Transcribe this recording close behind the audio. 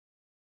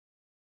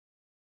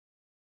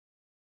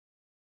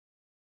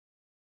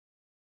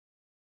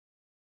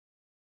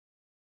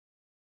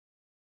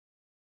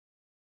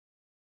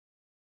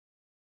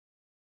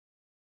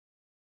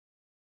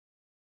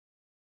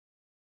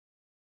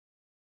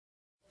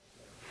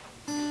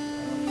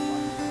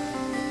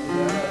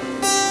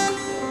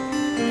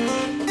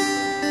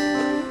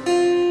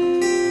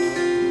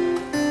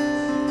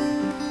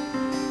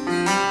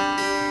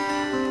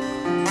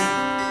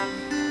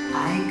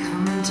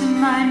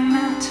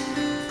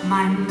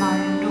my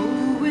mind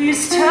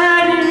always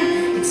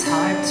turning. It's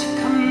hard to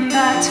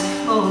combat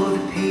all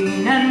the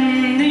pain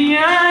and the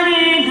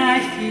yearning I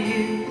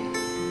feel.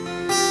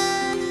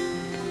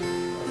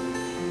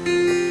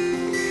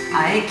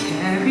 I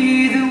carry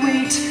the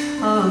weight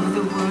of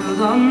the world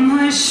on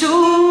my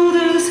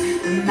shoulders.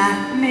 The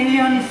map may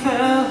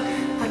unfurl,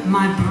 but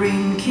my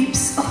brain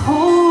keeps a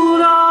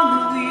hold on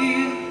the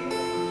wheel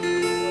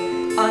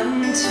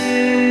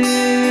until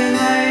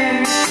I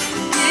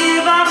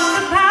give up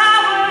the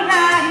power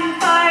and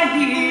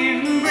finally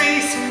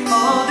embrace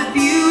all the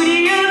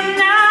beauty of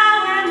now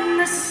and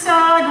the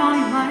sun on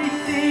my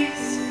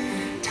face.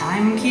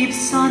 Time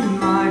keeps on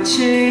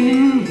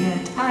marching,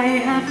 yet I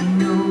have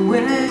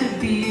nowhere to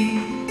be.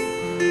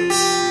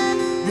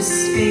 The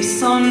space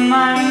on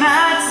my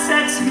mat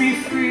sets me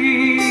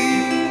free.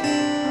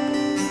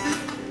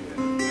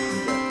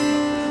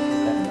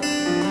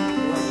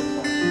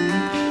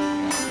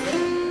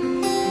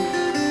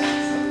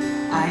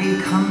 I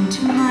come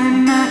to my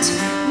mat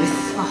with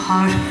a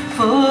heart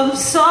full of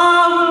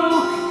sorrow,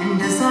 and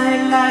as I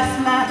lie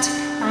flat,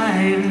 I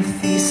am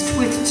faced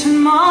with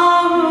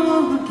tomorrow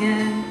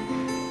again.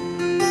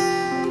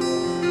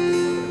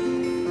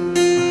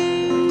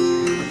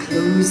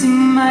 Closing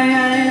my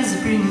eyes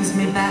brings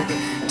me back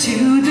to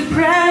the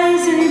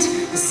present.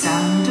 The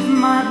sound of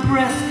my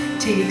breath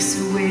takes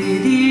away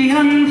the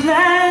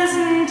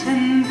unpleasant,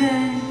 and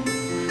then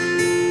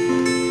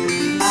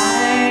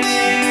I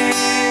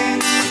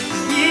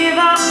give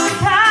up the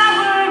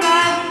power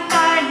and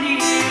finally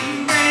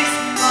embrace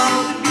all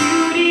the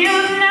beauty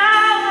of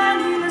now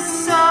and the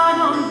sun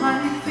on my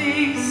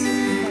face.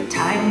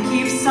 Time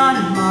keeps on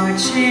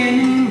marching,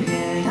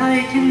 yet I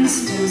can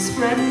still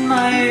spread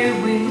my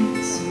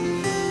wings.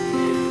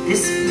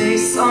 This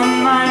place on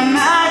my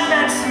mat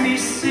lets me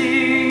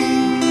sing.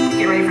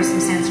 Get ready for some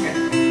Sanskrit.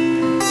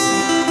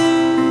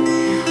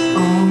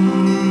 Om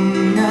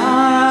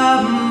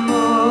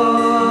Namo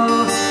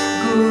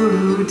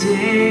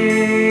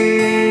Gurudev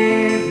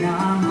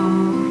Namo.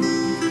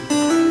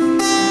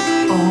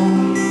 Om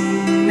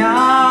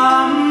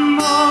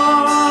Namo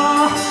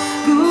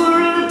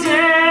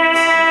Gurudev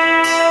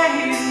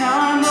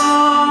Namo.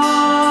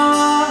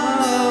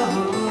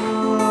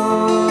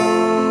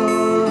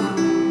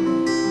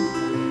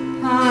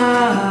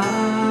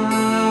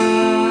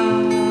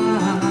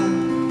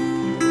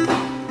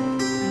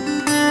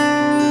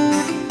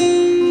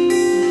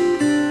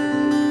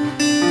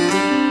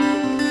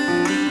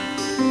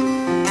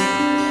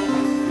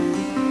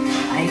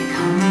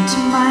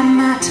 My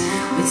mat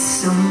with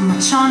so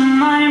much on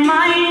my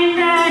mind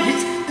that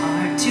it's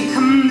hard to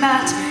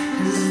combat,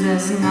 'cause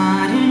there's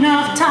not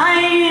enough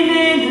time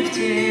in the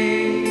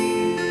day.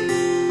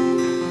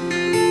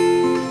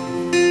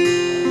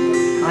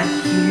 But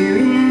here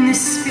in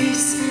this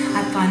space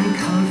I find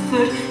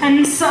comfort and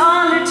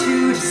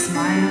solitude, a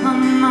smile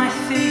on my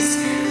face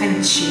and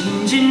a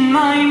change in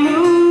my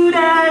mood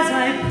as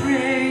I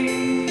pray.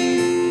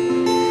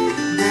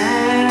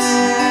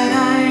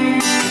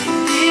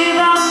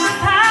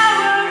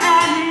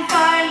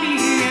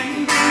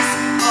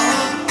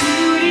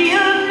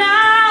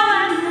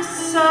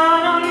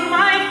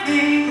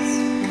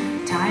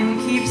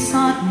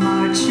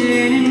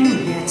 Marching,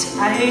 yet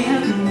I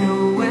have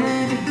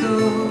nowhere to go.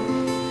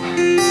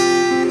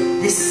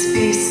 This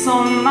space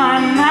on my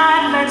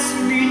mat lets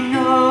me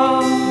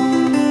know.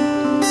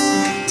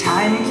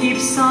 Time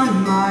keeps on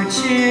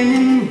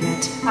marching,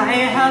 yet I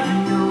have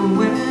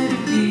nowhere to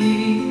be.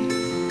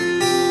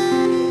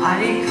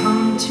 I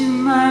come to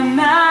my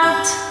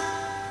mat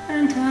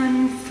and I'm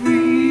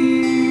free.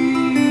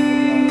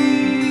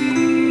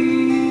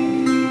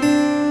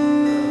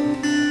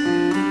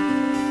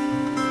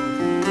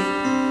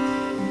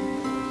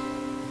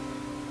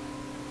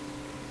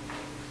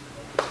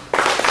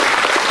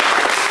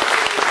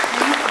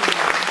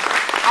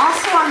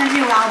 Also on the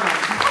new album.